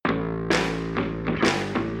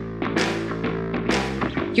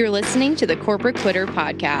You're listening to the Corporate Quitter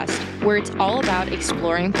podcast, where it's all about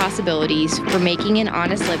exploring possibilities for making an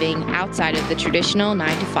honest living outside of the traditional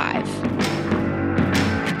 9 to 5.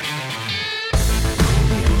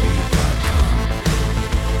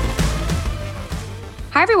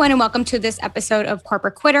 Hi, everyone, and welcome to this episode of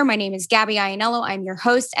Corporate Quitter. My name is Gabby Iannello. I'm your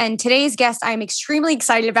host, and today's guest I'm extremely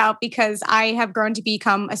excited about because I have grown to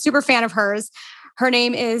become a super fan of hers. Her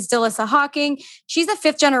name is Dallisa Hocking. She's a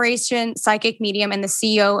fifth-generation psychic medium and the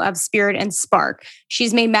CEO of Spirit and Spark.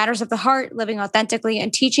 She's made matters of the heart, living authentically,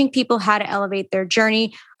 and teaching people how to elevate their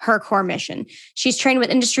journey, her core mission. She's trained with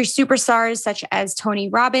industry superstars such as Tony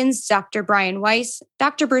Robbins, Dr. Brian Weiss,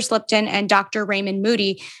 Dr. Bruce Lipton, and Dr. Raymond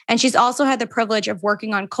Moody. And she's also had the privilege of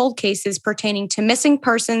working on cold cases pertaining to missing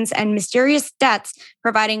persons and mysterious deaths,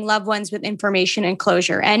 providing loved ones with information and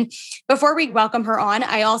closure. And before we welcome her on,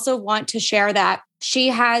 I also want to share that she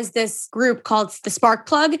has this group called the Spark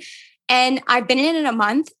Plug. And I've been in it a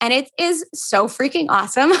month and it is so freaking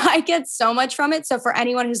awesome. I get so much from it. So for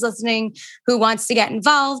anyone who's listening who wants to get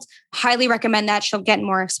involved, highly recommend that. She'll get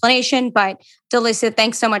more explanation. But Dallisa,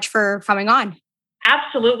 thanks so much for coming on.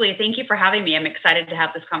 Absolutely. Thank you for having me. I'm excited to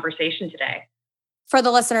have this conversation today. For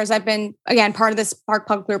the listeners, I've been, again, part of the Spark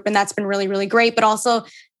Plug group, and that's been really, really great. But also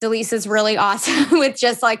Dallisa's really awesome with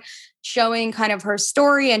just like showing kind of her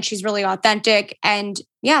story, and she's really authentic. And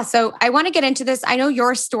yeah, so I want to get into this. I know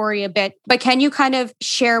your story a bit, but can you kind of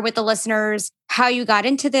share with the listeners how you got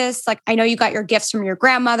into this? Like, I know you got your gifts from your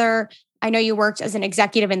grandmother. I know you worked as an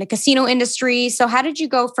executive in the casino industry. So how did you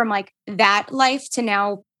go from like that life to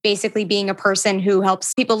now basically being a person who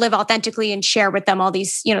helps people live authentically and share with them all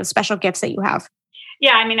these, special gifts that you have?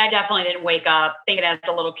 Yeah, I mean, I definitely didn't wake up thinking as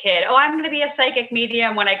a little kid, I'm going to be a psychic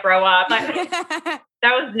medium when I grow up.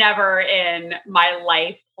 That was never in my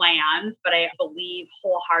life plans, but I believe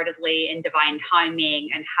wholeheartedly in divine timing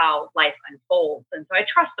and how life unfolds. And so I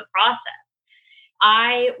trust the process.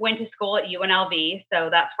 I went to school at UNLV, so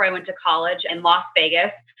that's where I went to college in Las Vegas,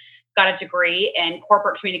 got a degree in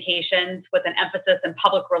corporate communications with an emphasis in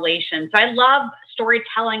public relations. So I love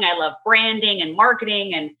storytelling. I love branding and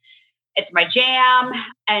marketing, and it's my jam.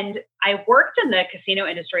 And I worked in the casino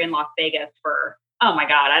industry in Las Vegas for,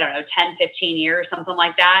 10, 15 years, something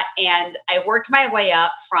like that. And I worked my way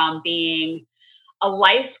up from being a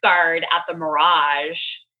lifeguard at the Mirage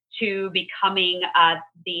to becoming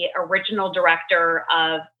the original director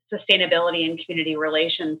of sustainability and community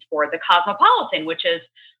relations for the Cosmopolitan, which is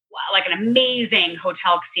like an amazing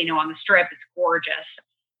hotel casino on the Strip. It's gorgeous.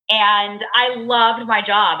 And I loved my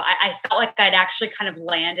job. I felt like I'd actually kind of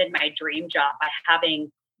landed my dream job by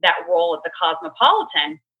having that role at the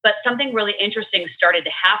Cosmopolitan. But something really interesting started to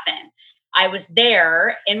happen. I was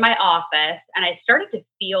there in my office and I started to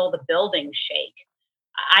feel the building shake.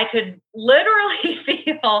 I could literally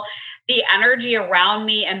feel the energy around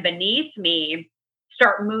me and beneath me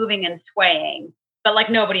start moving and swaying. But like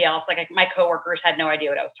nobody else, like my coworkers had no idea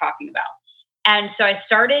what I was talking about. And so I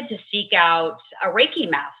started to seek out a Reiki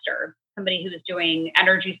master, somebody who was doing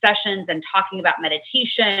energy sessions and talking about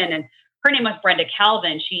meditation. And her name was Brenda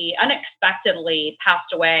Calvin. She unexpectedly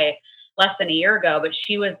passed away less than a year ago, but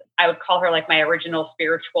she was, I would call her like my original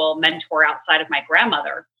spiritual mentor outside of my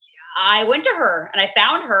grandmother. I went to her and I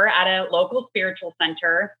found her at a local spiritual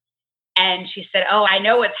center. And she said, I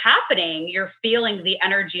know what's happening. You're feeling the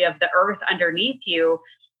energy of the earth underneath you.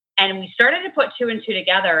 And we started to put two and two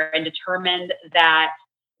together and determined that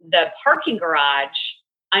the parking garage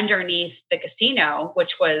underneath the casino,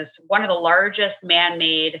 which was one of the largest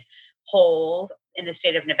man-made holes in the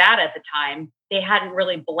state of Nevada at the time, they hadn't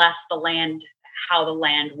really blessed the land how the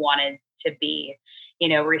land wanted to be,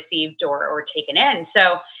 received or taken in.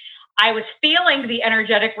 So I was feeling the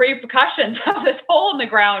energetic repercussions of this hole in the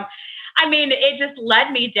ground. I mean, it just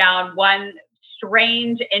led me down one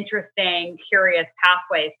strange, interesting, curious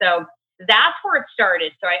pathway. So that's where it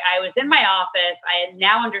started. So I was in my office. I had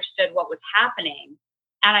now understood what was happening.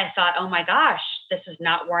 And I thought, oh my gosh, this is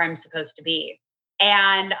not where I'm supposed to be.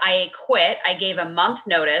 And I quit. I gave a month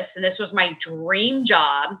notice, and this was my dream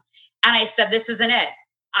job. And I said, this isn't it.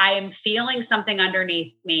 I am feeling something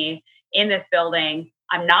underneath me in this building.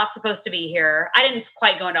 I'm not supposed to be here. I didn't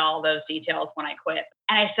quite go into all those details when I quit.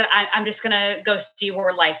 And I said, I'm just going to go see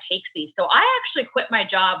where life takes me. So I actually quit my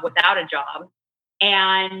job without a job.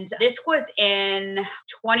 And this was in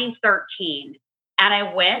 2013. And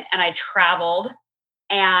I went and I traveled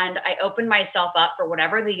and I opened myself up for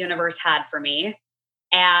whatever the universe had for me.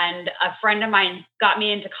 And a friend of mine got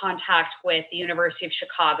me into contact with the University of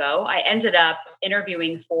Chicago. I ended up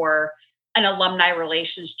interviewing for an alumni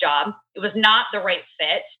relations job. It was not the right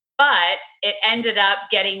fit, but it ended up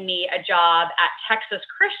getting me a job at Texas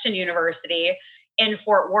Christian University in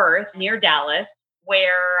Fort Worth near Dallas,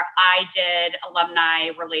 where I did alumni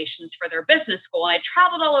relations for their business school. And I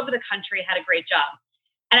traveled all over the country, had a great job.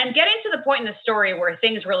 And I'm getting to the point in the story where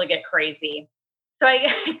things really get crazy. So I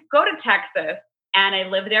go to Texas and I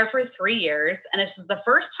lived there for 3 years. And this was the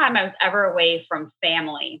first time I was ever away from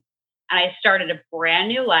family. And I started a brand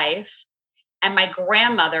new life. And my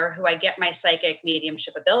grandmother, who I get my psychic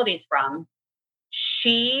mediumship abilities from,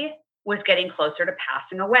 she was getting closer to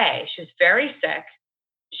passing away. She was very sick.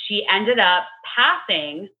 She ended up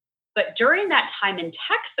passing. But during that time in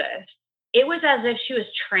Texas, it was as if she was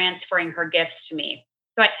transferring her gifts to me.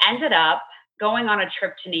 So I ended up going on a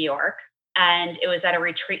trip to New York, and it was at a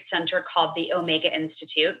retreat center called the Omega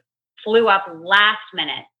Institute. Flew up last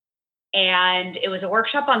minute, and it was a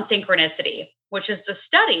workshop on synchronicity, which is the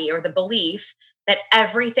study or the belief that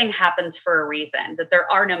everything happens for a reason, that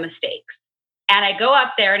there are no mistakes. And I go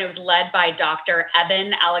up there, and it was led by Dr.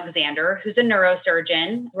 Eben Alexander, who's a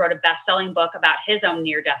neurosurgeon, wrote a best-selling book about his own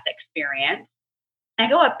near-death experience. And I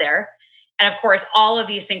go up there, and of course, all of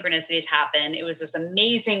these synchronicities happen. It was this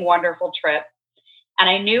amazing, wonderful trip. And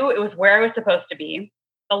I knew it was where I was supposed to be.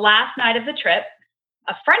 The last night of the trip,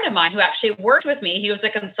 a friend of mine who actually worked with me, he was a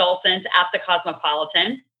consultant at the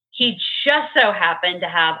Cosmopolitan. He just so happened to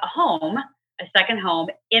have a second home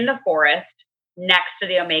in the forest next to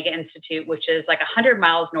the Omega Institute, which is like 100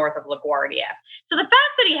 miles north of LaGuardia. So the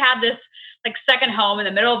fact that he had this like second home in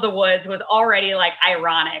the middle of the woods was already like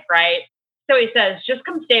ironic, right? So he says, just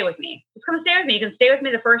come stay with me. Just come stay with me. You can stay with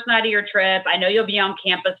me the first night of your trip. I know you'll be on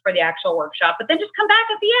campus for the actual workshop, but then just come back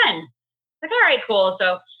at the end. Like, all right, cool.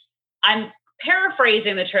 So I'm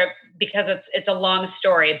paraphrasing the trip because it's a long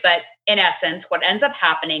story, but in essence, what ends up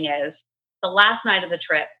happening is the last night of the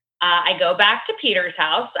trip, I go back to Peter's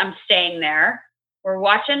house. I'm staying there. We're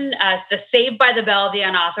watching the Saved by the Bell, the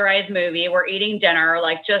unauthorized movie. We're eating dinner,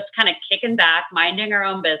 like just kind of kicking back, minding our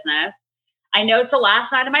own business. I know it's the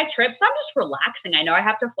last night of my trip, so I'm just relaxing. I know I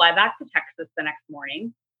have to fly back to Texas the next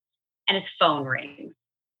morning, and his phone rings.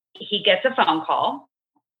 He gets a phone call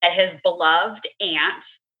that his beloved aunt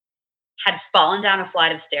had fallen down a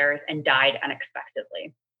flight of stairs and died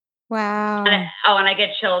unexpectedly. Wow. And I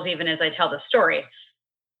get chills even as I tell the story.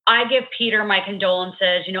 I give Peter my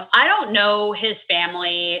condolences. You know, I don't know his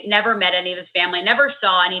family, never met any of his family, never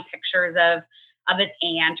saw any pictures of his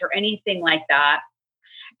aunt or anything like that.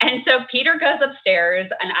 And so Peter goes upstairs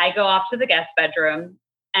and I go off to the guest bedroom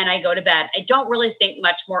and I go to bed. I don't really think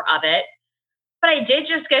much more of it, but I did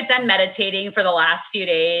just get done meditating for the last few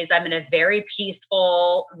days. I'm in a very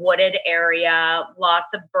peaceful wooded area, lots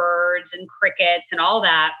of birds and crickets and all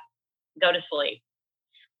that. Go to sleep.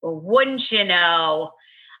 Well, wouldn't you know,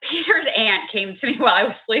 Peter's aunt came to me while I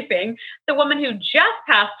was sleeping, the woman who just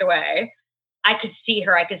passed away. I could see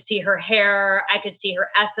her. I could see her hair. I could see her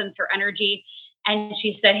essence, her energy. And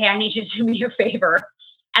she said, hey, I need you to do me a favor.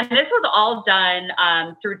 And this was all done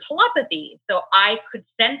through telepathy. So I could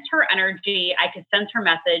sense her energy. I could sense her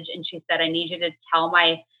message. And she said, I need you to tell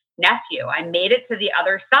my nephew I made it to the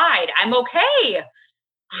other side. I'm okay.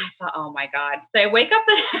 I thought, oh my God. So I wake up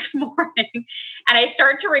the next morning and I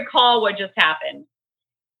start to recall what just happened.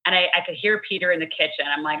 And I could hear Peter in the kitchen.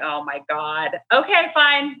 I'm like, oh my God. Okay,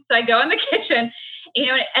 fine. So I go in the kitchen,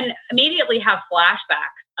 and immediately have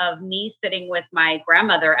flashbacks of me sitting with my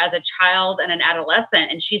grandmother as a child and an adolescent.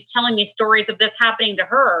 And she's telling me stories of this happening to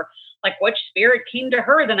her, like which spirit came to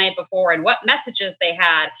her the night before and what messages they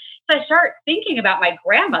had. So I start thinking about my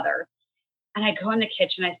grandmother. And I go in the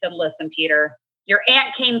kitchen. I said, listen, Peter, your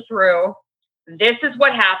aunt came through. This is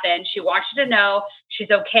what happened. She wants you to know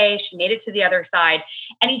she's okay. She made it to the other side.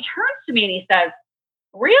 And he turns to me and he says,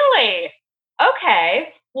 really? Okay.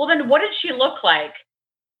 Well, then what did she look like?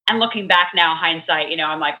 And looking back now, hindsight,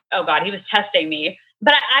 I'm like, oh God, he was testing me.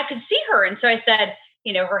 But I could see her. And so I said,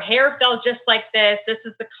 her hair felt just like this. This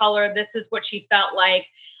is the color. This is what she felt like.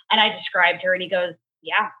 And I described her and he goes,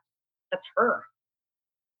 yeah, that's her.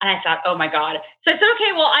 And I thought, oh my God. So I said,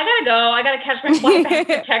 okay, well, I got to go. I got to catch my flight back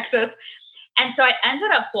to Texas. And so I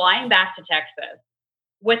ended up flying back to Texas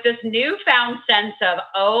with this newfound sense of,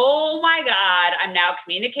 oh my God, I'm now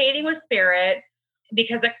communicating with spirit,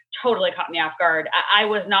 because it totally caught me off guard. I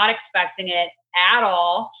was not expecting it at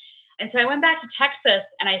all. And so I went back to Texas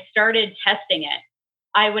and I started testing it.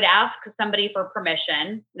 I would ask somebody for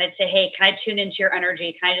permission and I'd say, hey, can I tune into your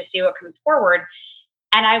energy? Can I just see what comes forward?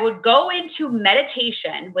 And I would go into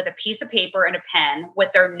meditation with a piece of paper and a pen with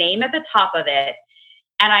their name at the top of it.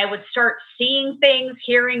 And I would start seeing things,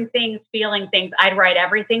 hearing things, feeling things. I'd write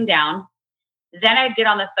everything down. Then I'd get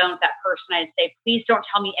on the phone with that person. I'd say, please don't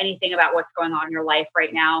tell me anything about what's going on in your life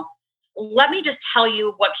right now. Let me just tell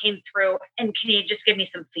you what came through. And can you just give me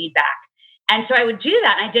some feedback? And so I would do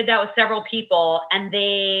that. And I did that with several people, and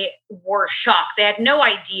they were shocked. They had no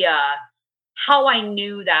idea how I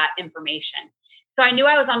knew that information. So I knew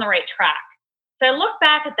I was on the right track. So I look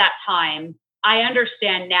back at that time. I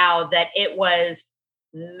understand now that it was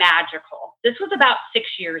magical. This was about 6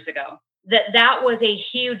 years ago. That was a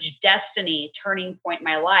huge destiny turning point in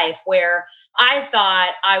my life, where I thought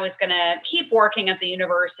I was going to keep working at the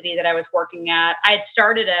university that I was working at. I had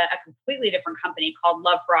started a completely different company called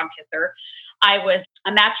Love Frog Kisser. I was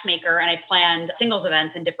a matchmaker, and I planned singles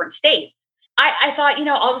events in different states. I thought,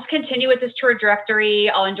 I'll just continue with this tour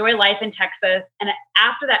directory. I'll enjoy life in Texas. And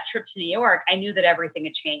after that trip to New York, I knew that everything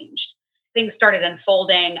had changed. Things started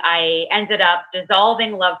unfolding. I ended up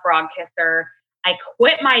dissolving Love Frog Kisser. I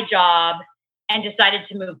quit my job and decided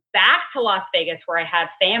to move back to Las Vegas, where I had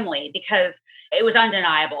family, because it was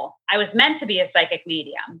undeniable. I was meant to be a psychic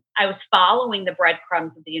medium. I was following the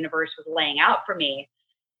breadcrumbs that the universe was laying out for me.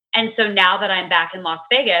 And so now that I'm back in Las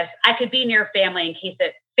Vegas, I could be near family in case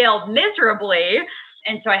it failed miserably.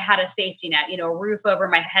 And so I had a safety net, a roof over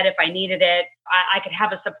my head if I needed it. I could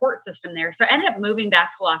have a support system there. So I ended up moving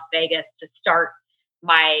back to Las Vegas to start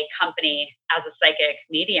my company as a psychic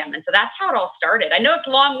medium. And so that's how it all started. I know it's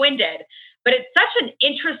long-winded, but it's such an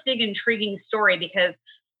interesting, intriguing story, because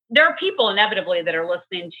there are people inevitably that are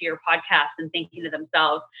listening to your podcast and thinking to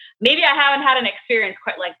themselves, maybe I haven't had an experience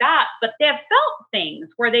quite like that, but they have felt things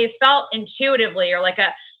where they felt intuitively, or like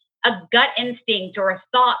a gut instinct or a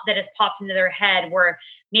thought that has popped into their head, where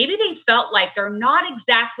maybe they felt like they're not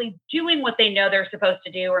exactly doing what they know they're supposed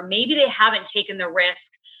to do, or maybe they haven't taken the risk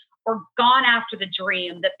or gone after the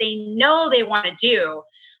dream that they know they want to do.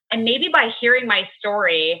 And maybe by hearing my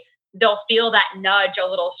story, they'll feel that nudge a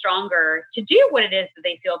little stronger to do what it is that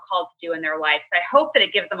they feel called to do in their life. So I hope that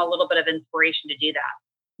it gives them a little bit of inspiration to do that.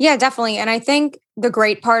 Yeah, definitely. And I think the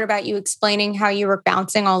great part about you explaining how you were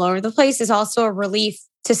bouncing all over the place is also a relief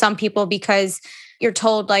to some people, because you're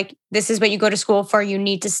told, like, this is what you go to school for. You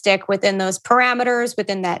need to stick within those parameters,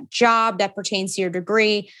 within that job that pertains to your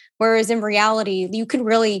degree. Whereas in reality, you can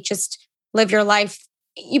really just live your life.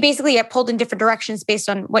 You basically get pulled in different directions based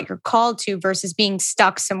on what you're called to versus being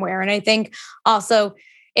stuck somewhere. And I think also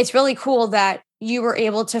it's really cool that you were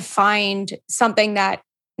able to find something that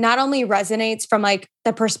not only resonates from like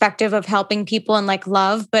the perspective of helping people and like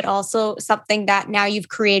love, but also something that now you've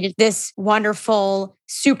created this wonderful,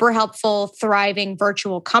 super helpful, thriving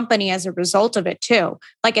virtual company as a result of it too.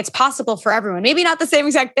 Like, it's possible for everyone. Maybe not the same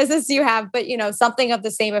exact business you have, but something of the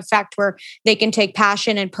same effect where they can take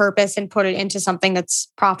passion and purpose and put it into something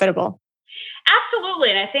that's profitable. Absolutely.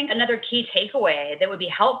 And I think another key takeaway that would be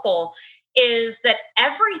helpful is that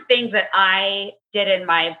everything that I did in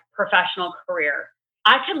my professional career,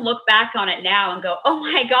 I can look back on it now and go, oh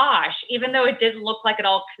my gosh, even though it didn't look like it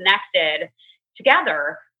all connected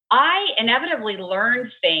together, I inevitably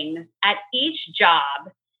learned things at each job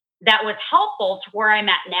that was helpful to where I'm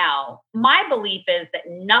at now. My belief is that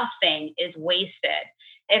nothing is wasted.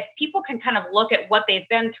 If people can kind of look at what they've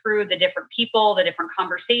been through, the different people, the different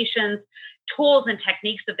conversations, tools and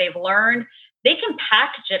techniques that they've learned, they can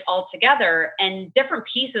package it all together, and different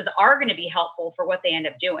pieces are going to be helpful for what they end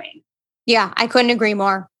up doing. Yeah, I couldn't agree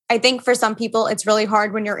more. I think for some people, it's really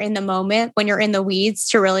hard when you're in the moment, when you're in the weeds,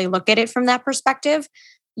 to really look at it from that perspective.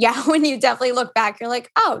 Yeah, when you definitely look back, you're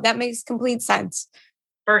like, oh, that makes complete sense.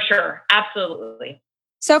 For sure. Absolutely.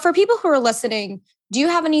 So for people who are listening, do you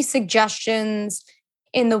have any suggestions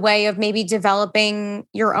in the way of maybe developing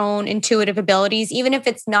your own intuitive abilities, even if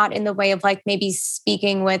it's not in the way of like maybe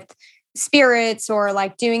speaking with spirits or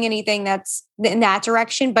like doing anything that's in that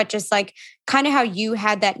direction, but just like kind of how you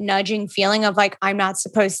had that nudging feeling of like, I'm not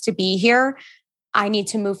supposed to be here. I need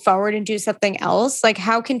to move forward and do something else. Like,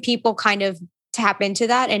 how can people kind of tap into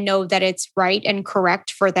that and know that it's right and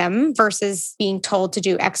correct for them versus being told to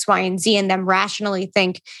do X, Y, and Z and them rationally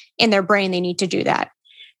think in their brain they need to do that?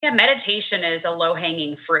 Yeah, meditation is a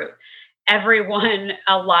low-hanging fruit. Everyone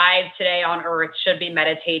alive today on earth should be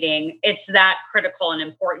meditating. It's that critical and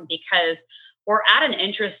important because we're at an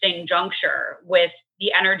interesting juncture with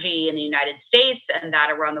the energy in the United States and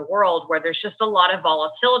that around the world, where there's just a lot of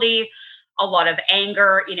volatility, a lot of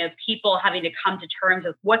anger, people having to come to terms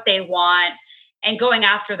with what they want and going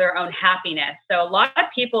after their own happiness. So a lot of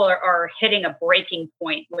people are hitting a breaking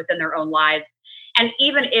point within their own lives. And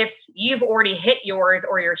even if you've already hit yours,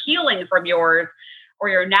 or you're healing from yours, or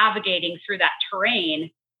you're navigating through that terrain,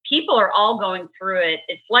 people are all going through it.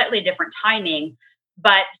 It's slightly different timing,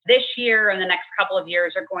 but this year and the next couple of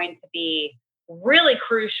years are going to be really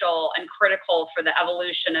crucial and critical for the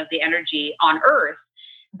evolution of the energy on Earth.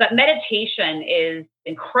 But meditation is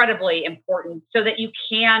incredibly important so that you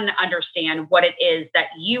can understand what it is that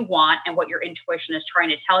you want and what your intuition is trying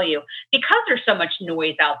to tell you, because there's so much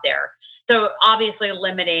noise out there. So obviously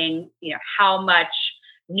limiting, how much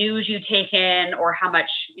news you take in or how much,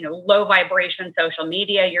 low vibration social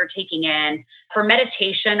media you're taking in. For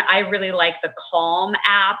meditation, I really like the Calm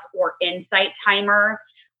app or Insight Timer.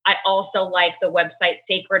 I also like the website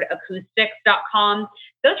sacredacoustics.com.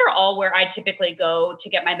 Those are all where I typically go to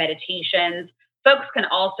get my meditations. Folks can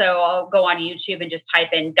also go on YouTube and just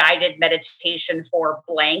type in guided meditation for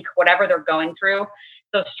blank, whatever they're going through.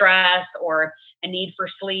 So stress or a need for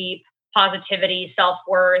sleep, positivity,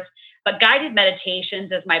 self-worth. But guided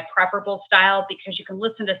meditations is my preferable style because you can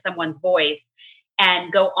listen to someone's voice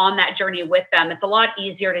and go on that journey with them. It's a lot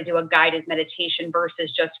easier to do a guided meditation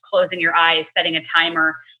versus just closing your eyes, setting a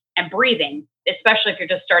timer, and breathing, especially if you're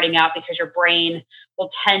just starting out, because your brain will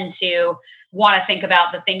tend to want to think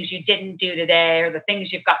about the things you didn't do today or the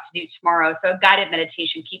things you've got to do tomorrow. So guided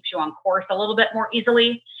meditation keeps you on course a little bit more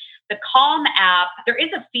easily. The Calm app, there is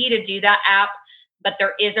a fee to do that app, but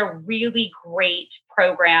there is a really great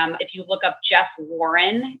program. If you look up Jeff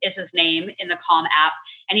Warren is his name in the Calm app,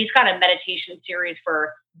 and he's got a meditation series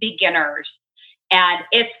for beginners, and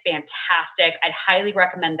it's fantastic. I'd highly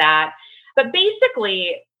recommend that. But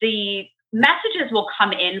basically, the messages will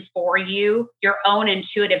come in for you, your own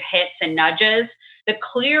intuitive hits and nudges. The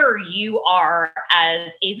clearer you are as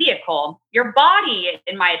a vehicle, your body,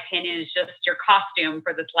 in my opinion, is just your costume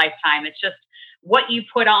for this lifetime. It's just what you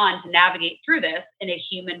put on to navigate through this in a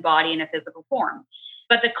human body in a physical form.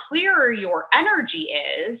 But the clearer your energy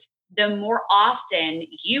is, the more often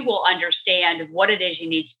you will understand what it is you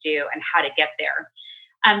need to do and how to get there.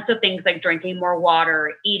 So things like drinking more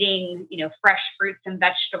water, eating, fresh fruits and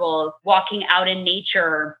vegetables, walking out in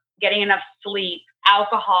nature, getting enough sleep.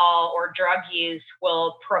 Alcohol or drug use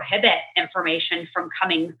will prohibit information from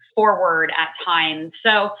coming forward at times.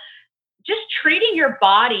 So just treating your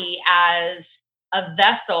body as a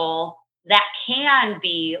vessel that can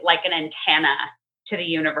be like an antenna to the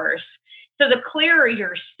universe. So the clearer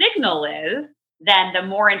your signal is, then the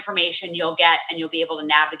more information you'll get and you'll be able to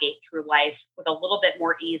navigate through life with a little bit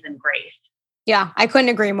more ease and grace. Yeah, I couldn't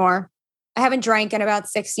agree more. I haven't drank in about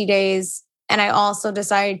 60 days. And I also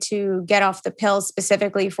decided to get off the pills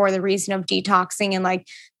specifically for the reason of detoxing and like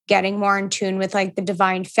getting more in tune with like the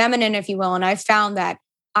divine feminine, if you will. And I found that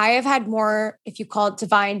I have had more, if you call it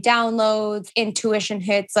divine downloads, intuition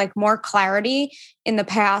hits, like more clarity in the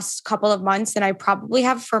past couple of months than I probably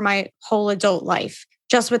have for my whole adult life,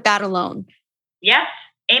 just with that alone. Yes.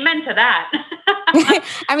 Amen to that.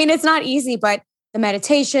 I mean, it's not easy, but the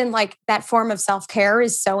meditation, like that form of self-care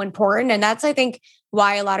is so important. And that's, I think,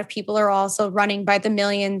 why a lot of people are also running by the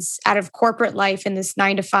millions out of corporate life in this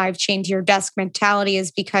 9-to-5 chain to your desk mentality,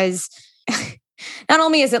 is because not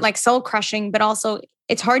only is it like soul crushing, but also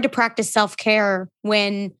it's hard to practice self-care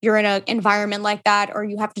when you're in an environment like that, or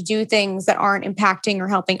you have to do things that aren't impacting or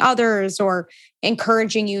helping others or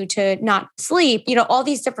encouraging you to not sleep, all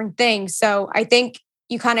these different things. So I think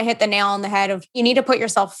you kind of hit the nail on the head of you need to put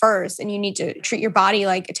yourself first, and you need to treat your body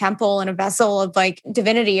like a temple and a vessel of like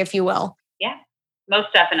divinity, if you will. Yeah, most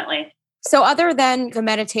definitely. So other than the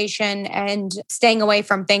meditation and staying away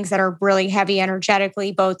from things that are really heavy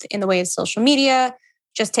energetically, both in the way of social media,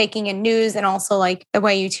 just taking in news, and also like the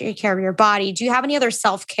way you take care of your body, do you have any other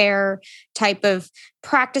self-care type of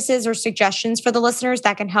practices or suggestions for the listeners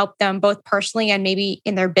that can help them both personally and maybe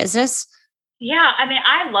in their business? Yeah, I mean,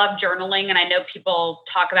 I love journaling, and I know people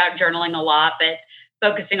talk about journaling a lot, but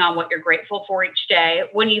focusing on what you're grateful for each day.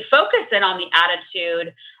 When you focus in on the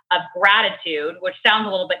attitude of gratitude, which sounds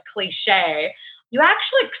a little bit cliche, you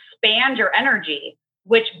actually expand your energy,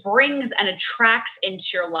 which brings and attracts into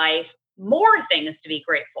your life more things to be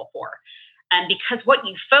grateful for. And because what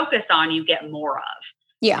you focus on, you get more of.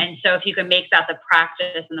 Yeah. And so if you can make that the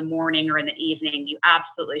practice in the morning or in the evening, you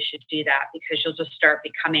absolutely should do that, because you'll just start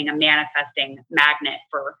becoming a manifesting magnet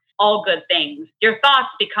for all good things. Your thoughts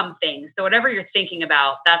become things. So whatever you're thinking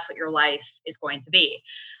about, that's what your life is going to be.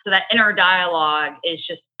 So that inner dialogue is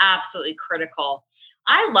just absolutely critical.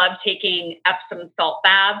 I love taking Epsom salt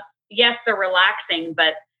baths. Yes, they're relaxing,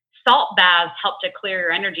 but salt baths help to clear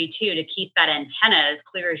your energy too, to keep that antenna as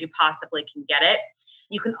clear as you possibly can get it.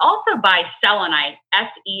 You can also buy selenite,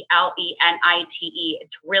 Selenite.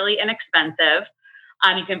 It's really inexpensive.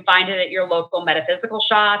 You can find it at your local metaphysical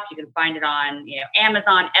shops. You can find it on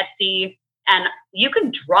Amazon, Etsy, and you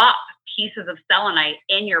can drop pieces of selenite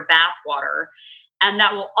in your bath water, and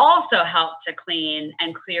that will also help to clean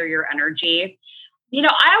and clear your energy.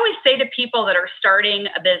 I always say to people that are starting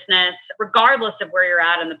a business, regardless of where you're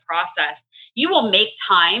at in the process, you will make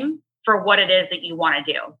time for what it is that you want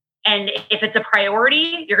to do. And if it's a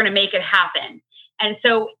priority, you're going to make it happen. And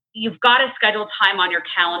so you've got to schedule time on your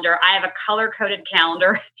calendar. I have a color-coded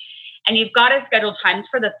calendar, and you've got to schedule times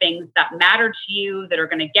for the things that matter to you, that are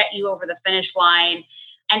going to get you over the finish line.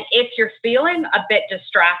 And if you're feeling a bit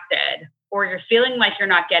distracted or you're feeling like you're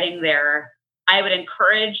not getting there, I would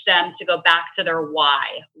encourage them to go back to their why.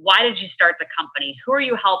 Why did you start the company? Who are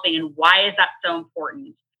you helping, and why is that so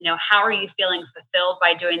important? How are you feeling fulfilled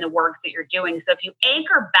by doing the work that you're doing? So if you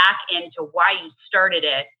anchor back into why you started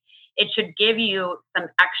it, it should give you some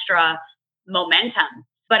extra momentum.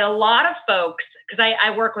 But a lot of folks, because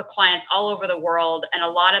I work with clients all over the world, and a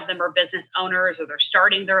lot of them are business owners or they're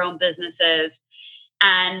starting their own businesses.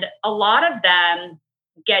 And a lot of them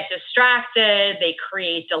get distracted, they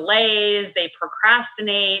create delays, they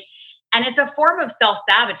procrastinate, and it's a form of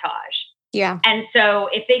self-sabotage. Yeah. And so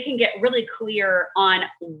if they can get really clear on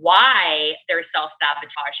why they're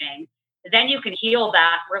self-sabotaging, then you can heal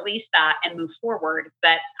that, release that, and move forward.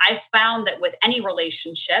 But I found that with any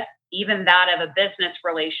relationship, even that of a business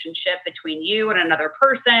relationship between you and another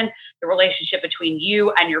person, the relationship between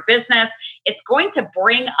you and your business, it's going to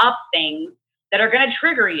bring up things that are going to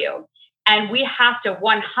trigger you. And we have to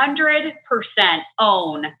 100%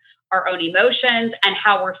 own our own emotions and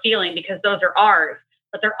how we're feeling, because those are ours.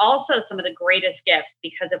 But they're also some of the greatest gifts,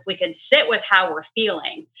 because if we can sit with how we're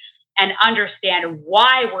feeling and understand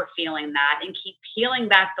why we're feeling that and keep peeling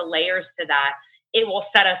back the layers to that, it will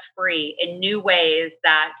set us free in new ways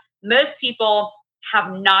that most people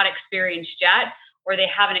have not experienced yet, or they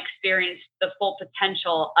haven't experienced the full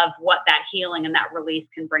potential of what that healing and that release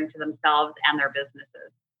can bring to themselves and their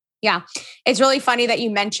businesses. Yeah. It's really funny that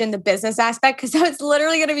you mentioned the business aspect, because that was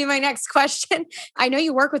literally going to be my next question. I know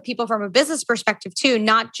you work with people from a business perspective too,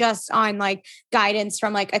 not just on like guidance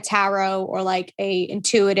from like a tarot or like a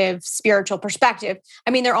intuitive spiritual perspective.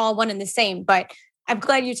 I mean, they're all one and the same, but I'm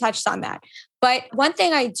glad you touched on that. But one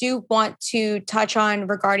thing I do want to touch on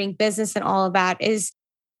regarding business and all of that is,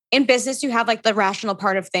 in business, you have like the rational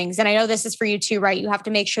part of things. And I know this is for you too, right? You have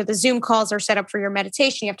to make sure the Zoom calls are set up for your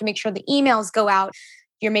meditation. You have to make sure the emails go out.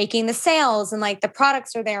 You're making the sales and like the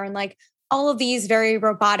products are there and like all of these very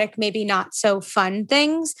robotic, maybe not so fun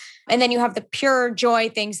things. And then you have the pure joy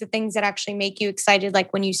things, the things that actually make you excited,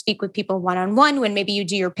 like when you speak with people one-on-one, when maybe you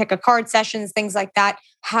do your pick a card sessions, things like that.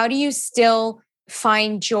 How do you still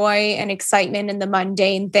find joy and excitement in the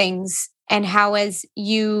mundane things? And how has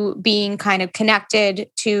you being kind of connected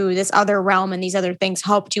to this other realm and these other things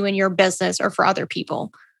helped you in your business or for other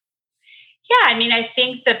people? Yeah, I mean, I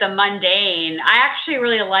think that the mundane, I actually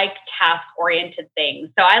really like task-oriented things.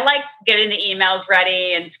 So I like getting the emails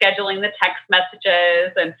ready and scheduling the text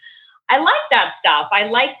messages. And I like that stuff. I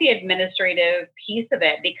like the administrative piece of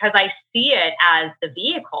it because I see it as the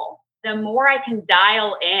vehicle. The more I can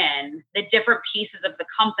dial in the different pieces of the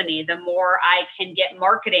company, the more I can get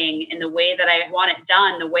marketing in the way that I want it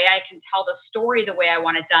done, the way I can tell the story the way I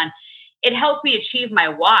want it done. It helps me achieve my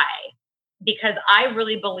why. Because I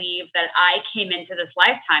really believe that I came into this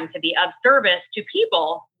lifetime to be of service to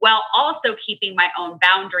people while also keeping my own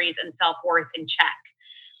boundaries and self-worth in check.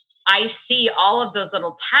 I see all of those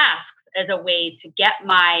little tasks as a way to get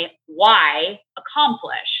my why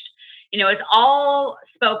accomplished. It's all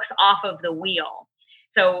spokes off of the wheel.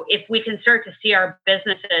 So if we can start to see our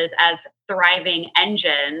businesses as thriving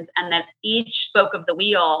engines, and that each spoke of the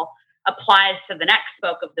wheel applies to the next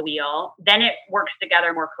spoke of the wheel, then it works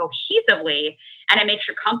together more cohesively and it makes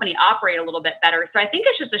your company operate a little bit better. So I think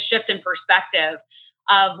it's just a shift in perspective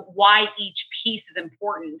of why each piece is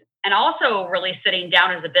important. And also really sitting down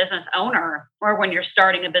as a business owner or when you're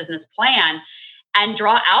starting a business plan and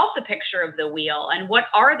draw out the picture of the wheel and what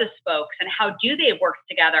are the spokes and how do they work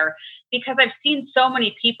together? Because I've seen so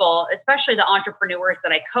many people, especially the entrepreneurs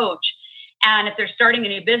that I coach, and if they're starting a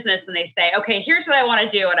new business and they say, okay, here's what I want to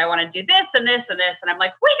do. And I want to do this and this and this. And I'm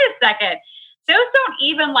like, wait a second. Those don't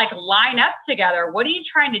even like line up together. What are you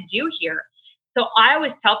trying to do here? So I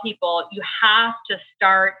always tell people you have to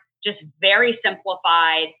start just very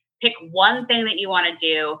simplified, pick one thing that you want to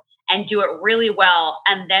do and do it really well,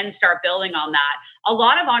 and then start building on that. A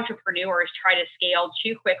lot of entrepreneurs try to scale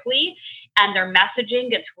too quickly and their messaging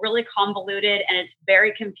gets really convoluted and it's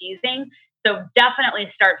very confusing. So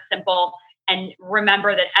definitely start simple. And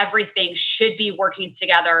remember that everything should be working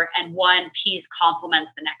together and one piece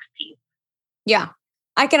complements the next piece. Yeah,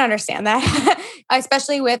 I can understand that.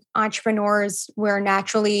 Especially with entrepreneurs, we're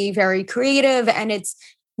naturally very creative and it's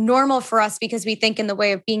normal for us because we think in the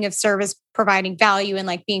way of being of service, providing value and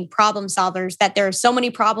like being problem solvers, that there are so many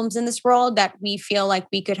problems in this world that we feel like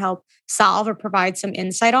we could help solve or provide some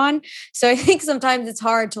insight on. So I think sometimes it's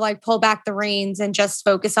hard to like pull back the reins and just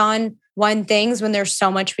focus on one things when there's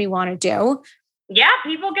so much we want to do. Yeah,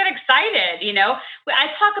 people get excited. I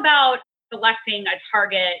talk about selecting a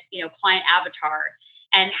target, client avatar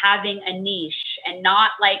and having a niche and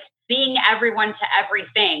not like being everyone to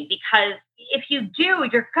everything, because if you do,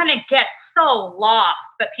 you're going to get so lost.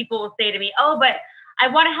 But people will say to me, oh, but I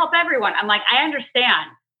want to help everyone. I'm like, I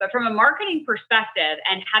understand. But from a marketing perspective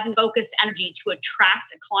and having focused energy to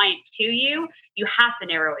attract a client to you, you have to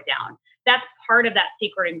narrow it down. That's part of that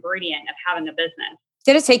secret ingredient of having a business.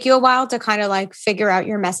 Did it take you a while to kind of like figure out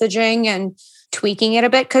your messaging and tweaking it a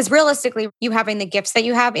bit? Because realistically, you having the gifts that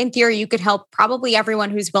you have, in theory, you could help probably everyone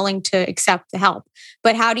who's willing to accept the help.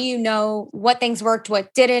 But how do you know what things worked,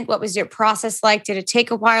 what didn't? What was your process like? Did it take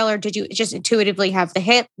a while or did you just intuitively have the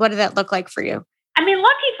hit? What did that look like for you? I mean,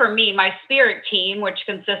 lucky for me, my spirit team, which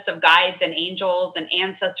consists of guides and angels and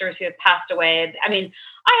ancestors who have passed away. I mean,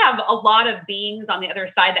 I have a lot of beings on the other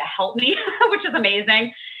side that help me, which is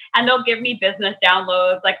amazing. And they'll give me business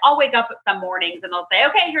downloads. Like I'll wake up some mornings and they'll say,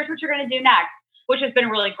 okay, here's what you're going to do next, which has been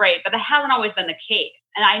really great. But that hasn't always been the case.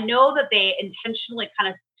 And I know that they intentionally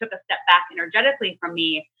kind of took a step back energetically from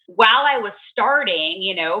me while I was starting,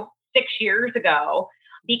 6 years ago,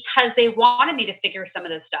 because they wanted me to figure some of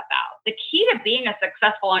this stuff out. The key to being a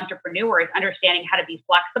successful entrepreneur is understanding how to be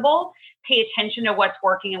flexible, pay attention to what's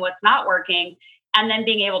working and what's not working, and then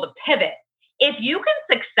being able to pivot. If you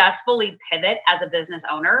can successfully pivot as a business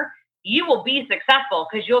owner, you will be successful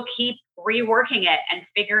because you'll keep reworking it and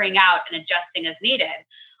figuring out and adjusting as needed.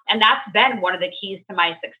 And that's been one of the keys to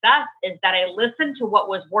my success, is that I listened to what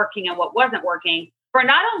was working and what wasn't working for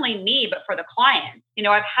not only me, but for the client.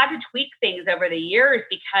 I've had to tweak things over the years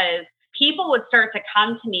because people would start to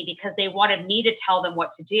come to me because they wanted me to tell them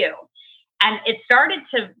what to do. And it started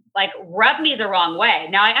to like rub me the wrong way.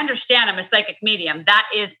 Now I understand I'm a psychic medium. That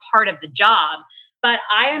is part of the job. But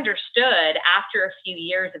I understood after a few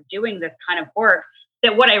years of doing this kind of work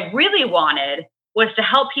that what I really wanted was to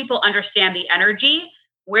help people understand the energy,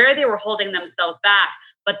 where they were holding themselves back,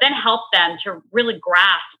 but then help them to really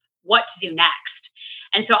grasp what to do next.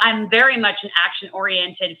 And so I'm very much an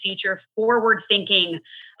action-oriented, future-forward-thinking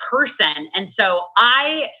person. And so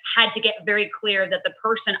I had to get very clear that the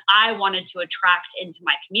person I wanted to attract into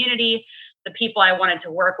my community, the people I wanted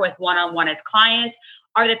to work with one-on-one as clients,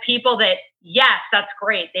 are the people that, yes, that's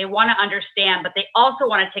great. They want to understand, but they also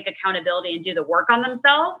want to take accountability and do the work on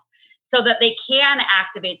themselves so that they can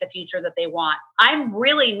activate the future that they want. I'm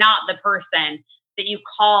really not the person that you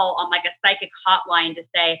call on like a psychic hotline to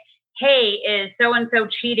say, hey, is so-and-so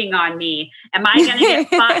cheating on me? Am I going to get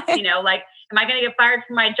fired? Am I going to get fired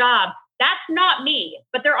from my job? That's not me.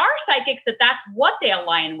 But there are psychics that's what they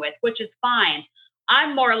align with, which is fine.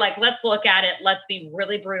 I'm more like, let's look at it. Let's be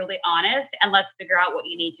really brutally honest and let's figure out what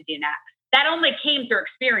you need to do next. That only came through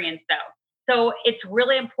experience though. So it's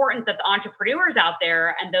really important that the entrepreneurs out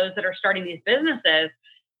there and those that are starting these businesses,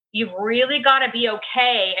 you've really got to be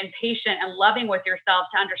okay and patient and loving with yourself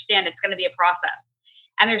to understand it's going to be a process.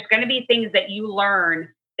 And there's going to be things that you learn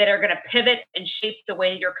that are going to pivot and shape the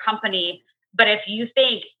way your company. But if you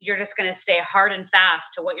think you're just going to stay hard and fast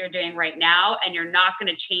to what you're doing right now and you're not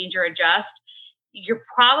going to change or adjust, you're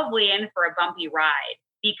probably in for a bumpy ride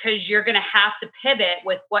because you're going to have to pivot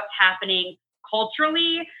with what's happening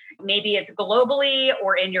culturally. Maybe it's globally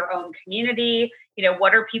or in your own community.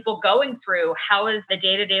 What are people going through? How is the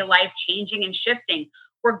day-to-day life changing and shifting?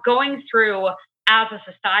 We're going through, as a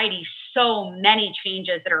society, so many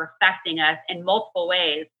changes that are affecting us in multiple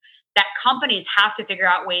ways that companies have to figure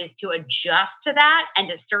out ways to adjust to that and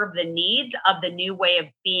to serve the needs of the new way of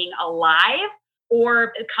being alive,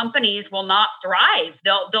 or companies will not thrive.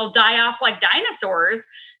 They'll die off like dinosaurs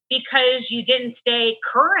because you didn't stay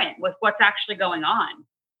current with what's actually going on.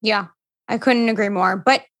 Yeah, I couldn't agree more.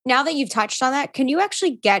 But now that you've touched on that, can you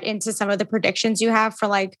actually get into some of the predictions you have for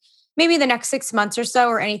like maybe the next 6 months or so,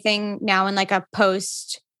 or anything now in like a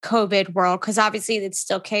post-COVID world? Because obviously it's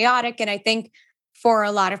still chaotic. And I think for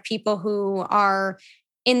a lot of people who are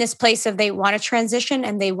in this place of they want to transition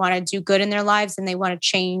and they want to do good in their lives and they want to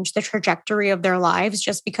change the trajectory of their lives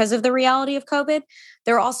just because of the reality of COVID,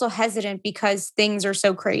 they're also hesitant because things are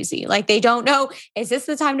so crazy. Like they don't know, is this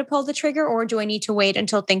the time to pull the trigger or do I need to wait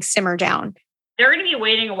until things simmer down? They're going to be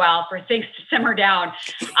waiting a while for things to simmer down.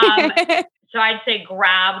 So I'd say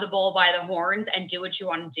grab the bull by the horns and do what you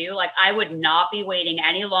want to do. Like I would not be waiting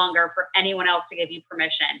any longer for anyone else to give you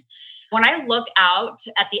permission. When I look out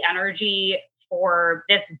at the energy for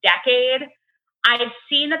this decade, I've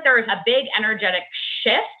seen that there is a big energetic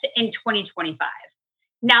shift in 2025.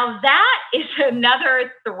 Now that is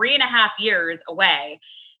another 3.5 years away.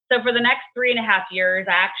 So for the next 3.5 years,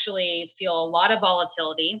 I actually feel a lot of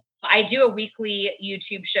volatility. I do a weekly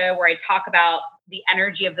YouTube show where I talk about the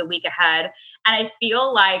energy of the week ahead. And I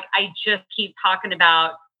feel like I just keep talking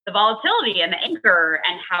about the volatility and the anger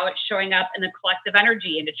and how it's showing up in the collective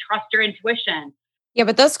energy and to trust your intuition. Yeah,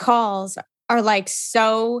 but those calls are like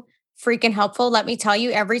so freaking helpful. Let me tell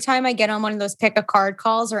you, every time I get on one of those pick a card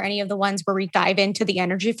calls or any of the ones where we dive into the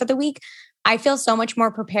energy for the week, I feel so much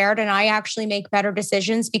more prepared and I actually make better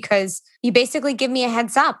decisions because you basically give me a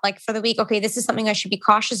heads up like for the week, okay, this is something I should be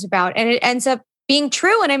cautious about. And it ends up being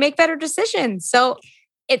true and I make better decisions. So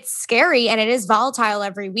it's scary and it is volatile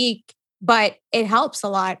every week, but it helps a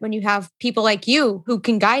lot when you have people like you who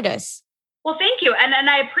can guide us. Well, thank you. And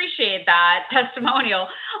I appreciate that testimonial.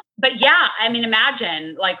 But yeah, I mean,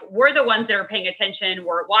 imagine like we're the ones that are paying attention.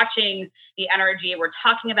 We're watching the energy. We're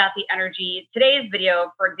talking about the energy. Today's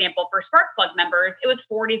video, for example, for Sparkplug members, it was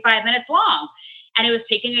 45 minutes long. And it was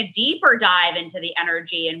taking a deeper dive into the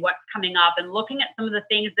energy and what's coming up and looking at some of the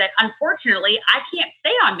things that unfortunately I can't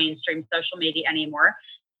say on mainstream social media anymore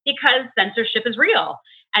because censorship is real.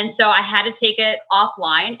 And so I had to take it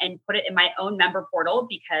offline and put it in my own member portal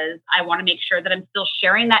because I want to make sure that I'm still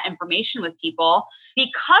sharing that information with people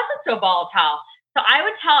because it's so volatile. So I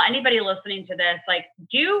would tell anybody listening to this, like,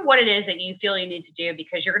 do what it is that you feel you need to do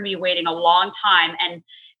because you're going to be waiting a long time. And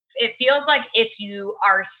it feels like if you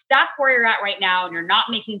are stuck where you're at right now and you're not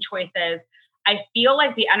making choices, I feel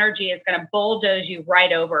like the energy is going to bulldoze you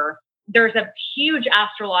right over. There's a huge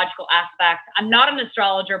astrological aspect. I'm not an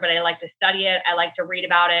astrologer, but I like to study it. I like to read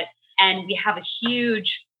about it. And we have a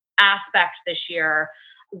huge aspect this year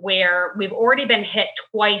where we've already been hit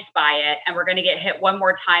twice by it. And we're going to get hit one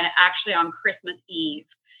more time, actually on Christmas Eve.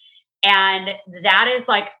 And that is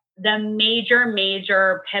like the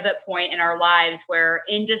major pivot point in our lives where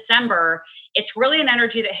in December, it's really an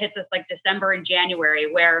energy that hits us like December and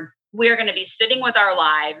January, where we're going to be sitting with our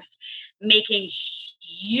lives, making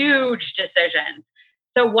huge decisions.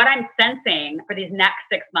 So what I'm sensing for these next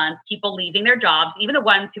 6 months, people leaving their jobs, even the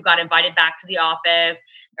ones who got invited back to the office,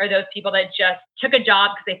 or those people that just took a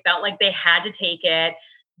job because they felt like they had to take it,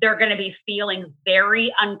 they're going to be feeling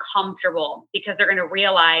very uncomfortable because they're going to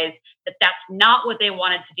realize that that's not what they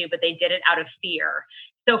wanted to do, but they did it out of fear.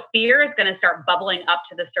 So fear is going to start bubbling up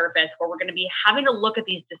to the surface where we're going to be having to look at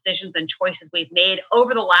these decisions and choices we've made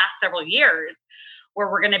over the last several years, where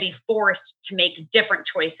we're going to be forced to make different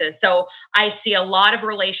choices. So I see a lot of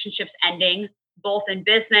relationships ending, both in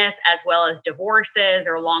business as well as divorces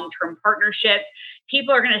or long-term partnerships.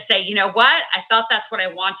 People are going to say, you know what? I thought that's what I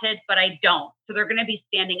wanted, but I don't. So they're going to be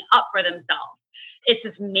standing up for themselves. It's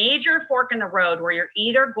this major fork in the road where you're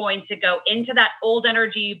either going to go into that old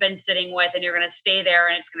energy you've been sitting with and you're going to stay there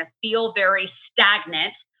and it's going to feel very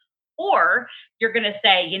stagnant, or you're going to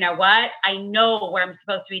say, you know what? I know what I'm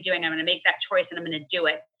supposed to be doing. I'm going to make that choice and I'm going to do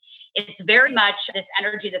it. It's very much this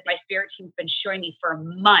energy that my spirit team's been showing me for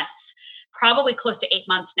months, probably close to 8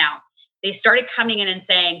 months now. They started coming in and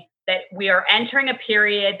saying that we are entering a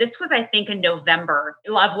period. This was, I think, in November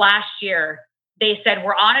of last year. They said,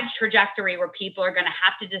 we're on a trajectory where people are going to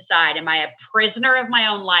have to decide, am I a prisoner of my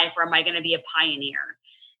own life or am I going to be a pioneer?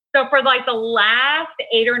 So for like the last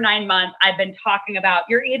 8 or 9 months, I've been talking about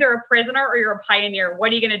you're either a prisoner or you're a pioneer.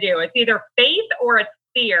 What are you going to do? It's either faith or it's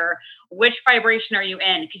fear. Which vibration are you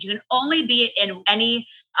in? Because you can only be in any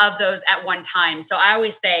of those at one time. So I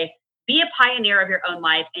always say, be a pioneer of your own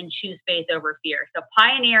life and choose faith over fear. So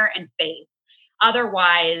pioneer and faith.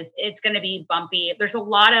 Otherwise, it's going to be bumpy. There's a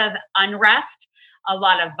lot of unrest, a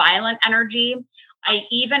lot of violent energy. I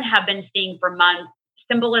even have been seeing for months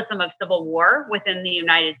symbolism of civil war within the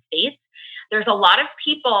United States. There's a lot of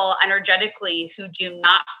people energetically who do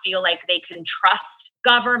not feel like they can trust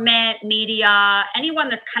government, media, anyone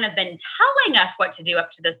that's kind of been telling us what to do up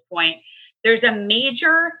to this point. There's a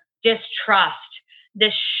major distrust,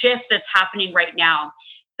 this shift that's happening right now.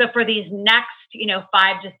 So for these next,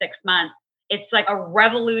 5 to 6 months, it's like a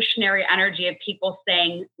revolutionary energy of people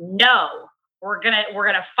saying, no, we're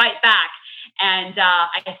gonna fight back. And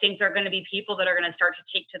I think there are going to be people that are going to start to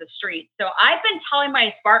take to the streets. So I've been telling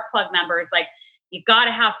my Sparkplug members, like, you've got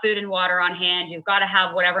to have food and water on hand. You've got to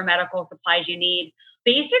have whatever medical supplies you need.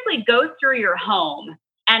 Basically go through your home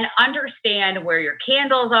and understand where your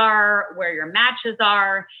candles are, where your matches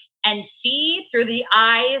are, and see through the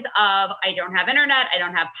eyes of, I don't have internet, I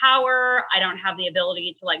don't have power, I don't have the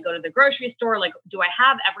ability to go to the grocery store. Like, do I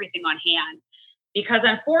have everything on hand? Because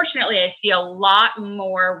unfortunately, I see a lot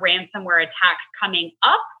more ransomware attacks coming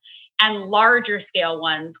up and larger scale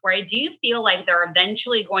ones where I do feel like they're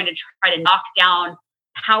eventually going to try to knock down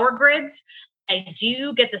power grids. I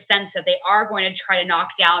do get the sense that they are going to try to knock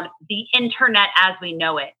down the internet as we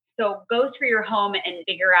know it. So go through your home and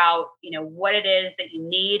figure out, what it is that you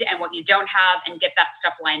need and what you don't have and get that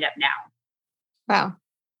stuff lined up now. Wow.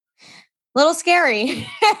 A little scary.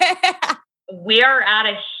 We are at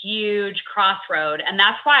a huge crossroad. And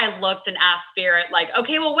that's why I looked and asked Spirit, like,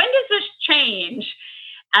 okay, well, when does this change?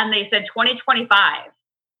 And they said 2025.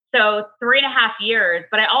 So 3.5 years.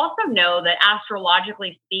 But I also know that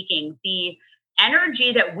astrologically speaking, the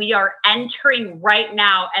energy that we are entering right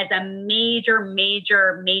now as a major,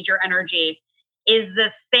 major, major energy is the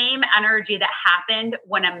same energy that happened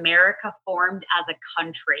when America formed as a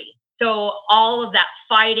country. So all of that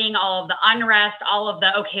fighting, all of the unrest, all of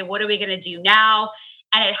the, okay, what are we going to do now?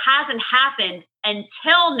 And it hasn't happened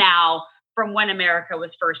until now from when America was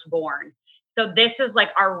first born. So this is like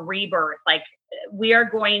our rebirth. Like we are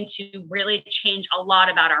going to really change a lot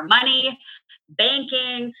about our money,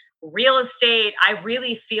 banking, real estate. I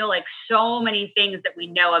really feel like so many things that we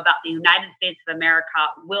know about the United States of America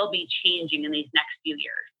will be changing in these next few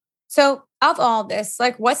years. So of all this,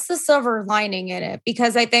 like what's the silver lining in it?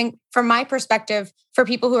 Because I think from my perspective, for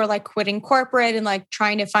people who are like quitting corporate and like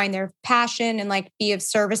trying to find their passion and like be of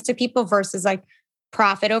service to people versus like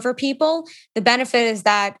profit over people, the benefit is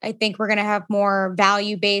that I think we're going to have more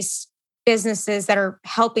value-based businesses that are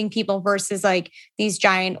helping people versus like these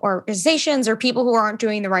giant organizations or people who aren't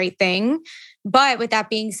doing the right thing. But with that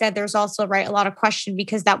being said, there's also a lot of question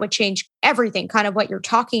because that would change everything, kind of what you're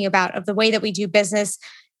talking about of the way that we do business,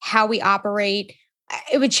 how we operate.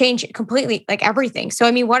 It would change completely, like everything. So,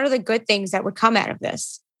 I mean, what are the good things that would come out of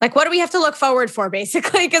this? Like, what do we have to look forward for,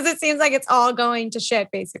 basically? Because it seems like it's all going to shit,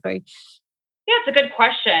 basically. Yeah, it's a good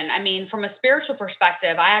question. I mean, from a spiritual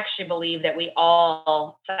perspective, I actually believe that we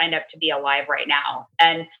all signed up to be alive right now.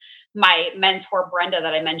 And my mentor, Brenda,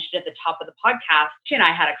 that I mentioned at the top of the podcast, she and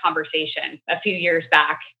I had a conversation a few years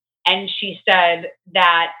back. And she said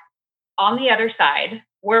that on the other side,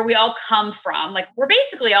 where we all come from, like we're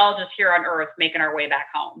basically all just here on earth making our way back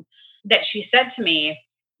home, that she said to me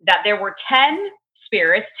that there were 10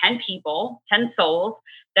 spirits, 10 people, 10 souls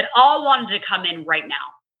that all wanted to come in right now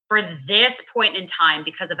for this point in time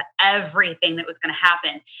because of everything that was going to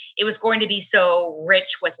happen. It was going to be so rich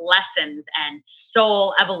with lessons and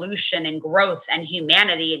soul evolution and growth and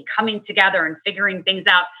humanity and coming together and figuring things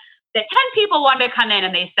out, that 10 people wanted to come in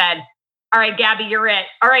and they said, all right, Gabby, you're it.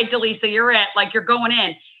 All right, Dallisa, you're it. Like you're going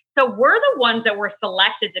in. So we're the ones that were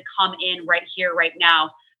selected to come in right here, right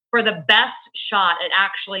now for the best shot at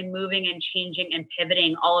actually moving and changing and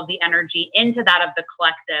pivoting all of the energy into that of the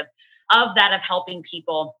collective, of that of helping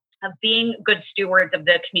people, of being good stewards of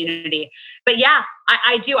the community. But yeah,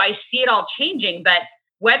 I do. I see it all changing. But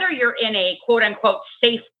whether you're in a quote unquote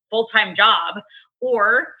safe full-time job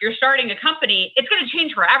or you're starting a company, it's going to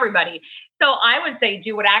change for everybody. So I would say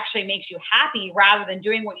do what actually makes you happy rather than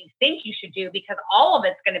doing what you think you should do, because all of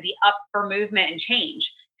it's going to be up for movement and change.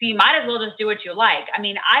 So you might as well just do what you like. I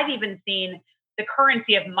mean, I've even seen the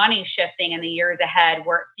currency of money shifting in the years ahead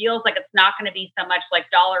where it feels like it's not going to be so much like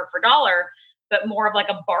dollar for dollar, but more of like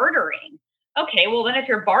a bartering. Okay, well then if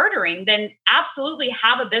you're bartering, then absolutely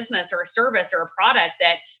have a business or a service or a product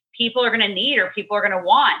that people are going to need or people are going to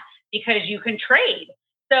want because you can trade.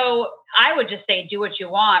 So I would just say, do what you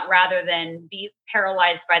want rather than be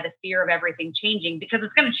paralyzed by the fear of everything changing, because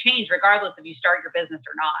it's going to change regardless if you start your business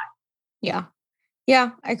or not. Yeah.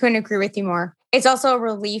 Yeah. I couldn't agree with you more. It's also a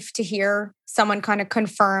relief to hear someone kind of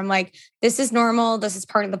confirm, like, this is normal. This is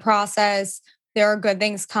part of the process. There are good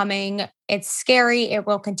things coming. It's scary. It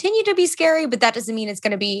will continue to be scary, but that doesn't mean it's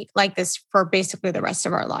going to be like this for basically the rest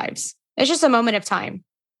of our lives. It's just a moment of time.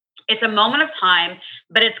 It's a moment of time,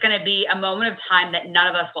 but it's going to be a moment of time that none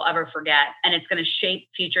of us will ever forget. And it's going to shape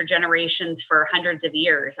future generations for hundreds of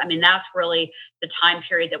years. I mean, that's really the time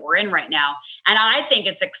period that we're in right now. And I think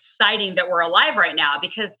it's exciting that we're alive right now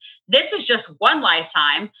because this is just one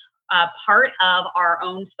lifetime, part of our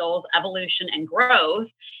own soul's evolution and growth.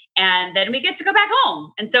 And then we get to go back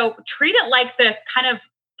home. And so treat it like this kind of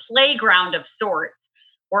playground of sorts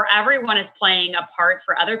where everyone is playing a part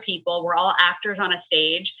for other people. We're all actors on a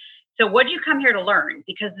stage. So what do you come here to learn?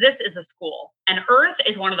 Because this is a school, and Earth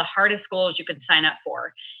is one of the hardest schools you could sign up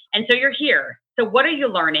for. And so you're here. So what are you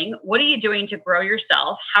learning? What are you doing to grow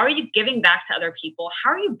yourself? How are you giving back to other people?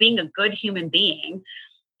 How are you being a good human being?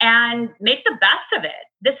 And make the best of it.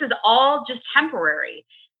 This is all just temporary.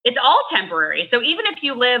 It's all temporary. So even if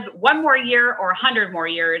you live one more year or 100 more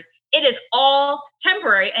years, it is all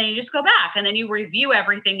temporary. And you just go back and then you review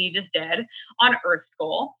everything you just did on Earth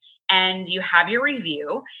School, and you have your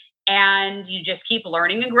review. and you just keep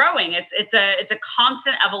learning and growing. It's a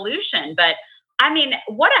constant evolution. But I mean,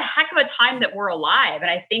 what a heck of a time that we're alive. And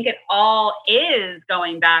I think it all is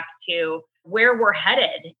going back to where we're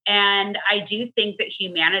headed. And I do think that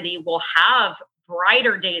humanity will have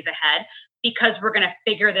brighter days ahead because we're going to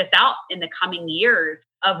figure this out in the coming years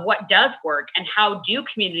of what does work and how do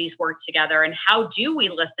communities work together and how do we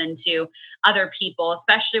listen to other people,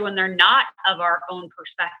 especially when they're not of our own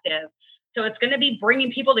perspective. So it's going to be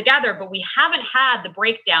bringing people together, but we haven't had the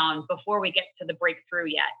breakdown before we get to the breakthrough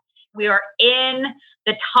yet. We are in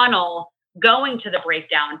the tunnel going to the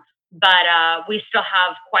breakdown, but we still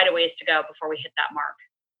have quite a ways to go before we hit that mark.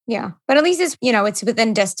 Yeah. But at least it's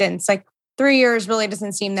within distance. Like 3 years really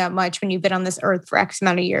doesn't seem that much when you've been on this earth for X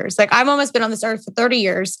amount of years. Like I've almost been on this earth for 30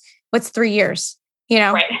 years. What's 3 years?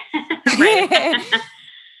 Right. Right.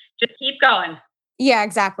 Just keep going. Yeah,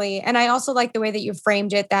 exactly. And I also like the way that you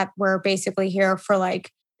framed it, that we're basically here for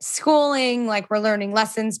like schooling, like we're learning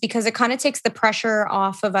lessons, because it kind of takes the pressure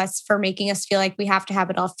off of us for making us feel like we have to have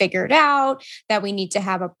it all figured out, that we need to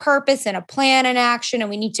have a purpose and a plan in action, and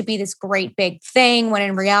we need to be this great big thing, when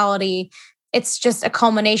in reality, it's just a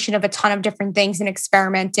culmination of a ton of different things and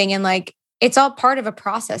experimenting. And like, it's all part of a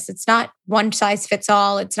process. It's not one size fits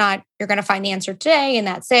all. It's not, you're going to find the answer today and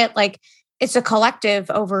that's it. Like, it's a collective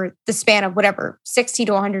over the span of whatever, 60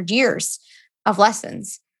 to 100 years of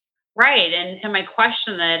lessons. Right. And my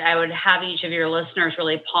question that I would have each of your listeners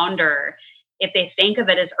really ponder, if they think of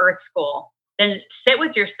it as Earth School, then sit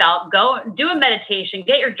with yourself, go do a meditation,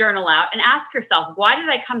 get your journal out and ask yourself, why did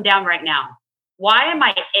I come down right now? Why am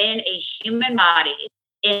I in a human body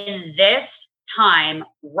in this time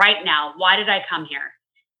right now? Why did I come here?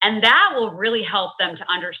 And that will really help them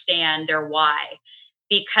to understand their why,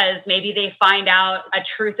 because maybe they find out a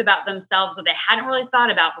truth about themselves that they hadn't really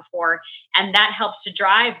thought about before. And that helps to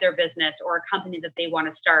drive their business or a company that they want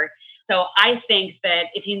to start. So I think that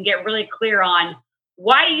if you can get really clear on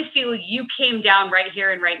why you feel you came down right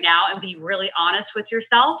here and right now and be really honest with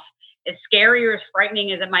yourself, as scary or as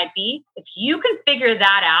frightening as it might be, if you can figure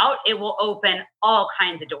that out, it will open all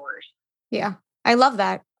kinds of doors. Yeah, I love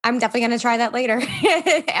that. I'm definitely going to try that later,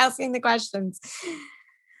 asking the questions.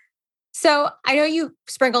 So I know you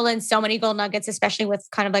sprinkled in so many gold nuggets, especially with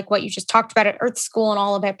kind of like what you just talked about at Earth School and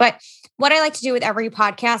all of it. But what I like to do with every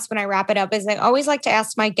podcast when I wrap it up is I always like to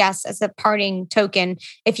ask my guests as a parting token,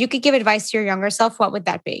 if you could give advice to your younger self, what would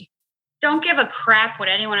that be? Don't give a crap what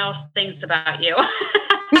anyone else thinks about you.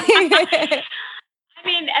 I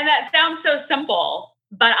mean, and that sounds so simple,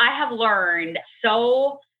 but I have learned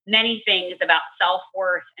so many things about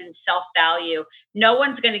self-worth and self-value. No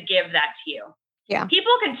one's going to give that to you. Yeah.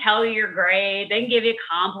 People can tell you you're great. They can give you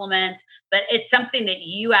compliments, but it's something that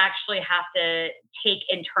you actually have to take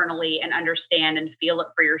internally and understand and feel it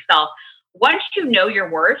for yourself. Once you know your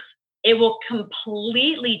worth, it will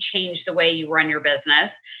completely change the way you run your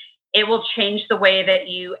business. It will change the way that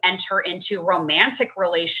you enter into romantic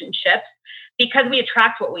relationships, because we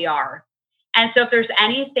attract what we are. And so if there's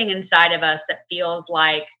anything inside of us that feels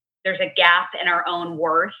like there's a gap in our own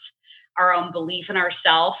worth, our own belief in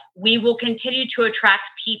ourselves, we will continue to attract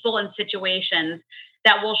people and situations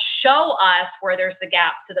that will show us where there's the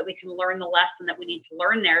gap so that we can learn the lesson that we need to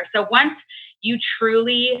learn there. So once you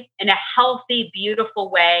truly, in a healthy,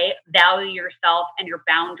 beautiful way, value yourself and your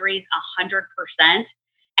boundaries 100%,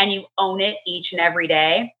 and you own it each and every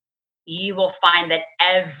day, you will find that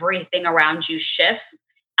everything around you shifts,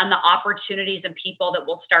 and the opportunities and people that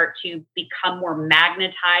will start to become more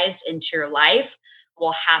magnetized into your life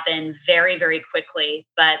will happen very, very quickly.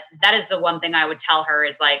 But that is the one thing I would tell her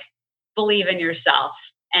is like, believe in yourself.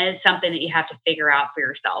 And it's something that you have to figure out for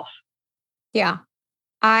yourself. Yeah,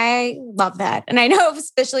 I love that. And I know,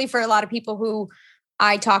 especially for a lot of people who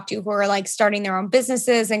I talk to who are like starting their own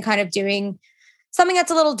businesses and kind of doing something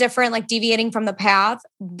that's a little different, like deviating from the path,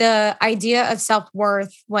 the idea of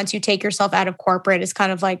self-worth, once you take yourself out of corporate, is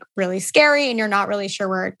kind of like really scary and you're not really sure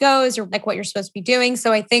where it goes or like what you're supposed to be doing.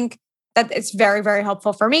 So I think that it's very, very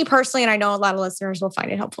helpful for me personally. And I know a lot of listeners will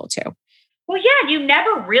find it helpful too. Well, yeah, you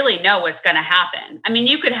never really know what's going to happen. I mean,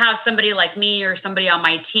 you could have somebody like me or somebody on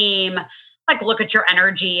my team, like look at your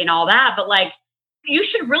energy and all that, but like, you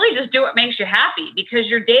should really just do what makes you happy, because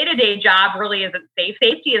your day-to-day job really isn't safe.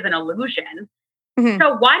 Safety is an illusion. Mm-hmm.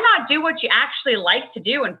 So why not do what you actually like to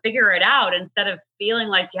do and figure it out, instead of feeling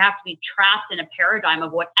like you have to be trapped in a paradigm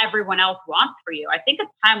of what everyone else wants for you? I think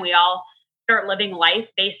it's time we all start living life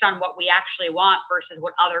based on what we actually want versus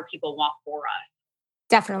what other people want for us.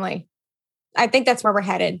 Definitely. I think that's where we're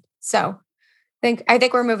headed. So I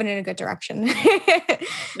think we're moving in a good direction.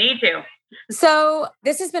 Me too. So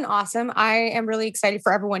this has been awesome. I am really excited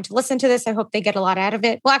for everyone to listen to this. I hope they get a lot out of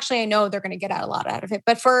it. Well, actually, I know they're going to get a lot out of it.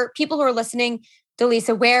 But for people who are listening,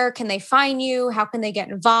 Dallisa, where can they find you? How can they get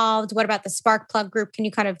involved? What about the Spark Plug group? Can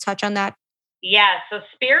you kind of touch on that? Yeah, so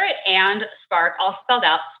Spirit and Spark, all spelled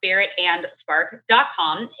out,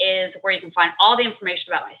 spiritandspark.com is where you can find all the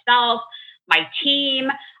information about myself, my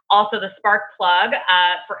team, also the Spark Plug.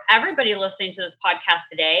 For everybody listening to this podcast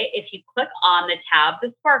today, if you click on the tab,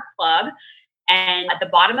 the Spark Plug, and at the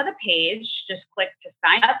bottom of the page, just click to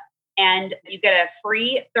sign up and you get a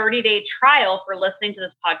free 30-day trial for listening to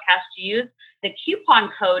this podcast. Use the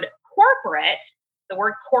coupon code corporate, the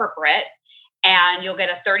word corporate, and you'll get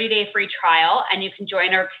a 30-day free trial and you can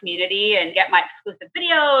join our community and get my exclusive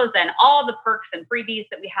videos and all the perks and freebies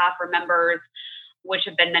that we have for members, which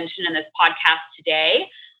have been mentioned in this podcast today.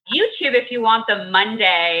 YouTube, if you want the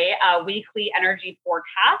Monday weekly energy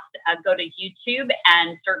forecast, go to YouTube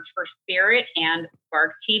and search for Spirit and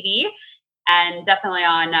Spark TV. And definitely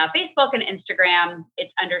on Facebook and Instagram,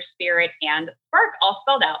 it's under Spirit and Spark, all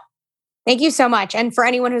spelled out. Thank you so much. And for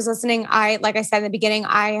anyone who's listening, like I said in the beginning,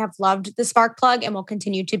 I have loved the Spark Plug and will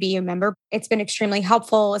continue to be a member. It's been extremely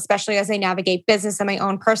helpful, especially as I navigate business and my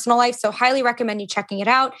own personal life. So highly recommend you checking it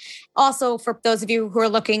out. Also, for those of you who are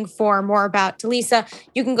looking for more about Dallisa,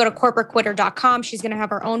 you can go to corporatequitter.com. She's going to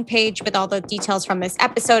have her own page with all the details from this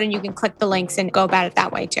episode, and you can click the links and go about it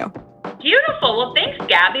that way too. Beautiful. Well, thanks,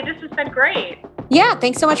 Gabby. This has been great. Yeah,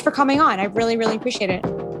 thanks so much for coming on. I really, really appreciate it.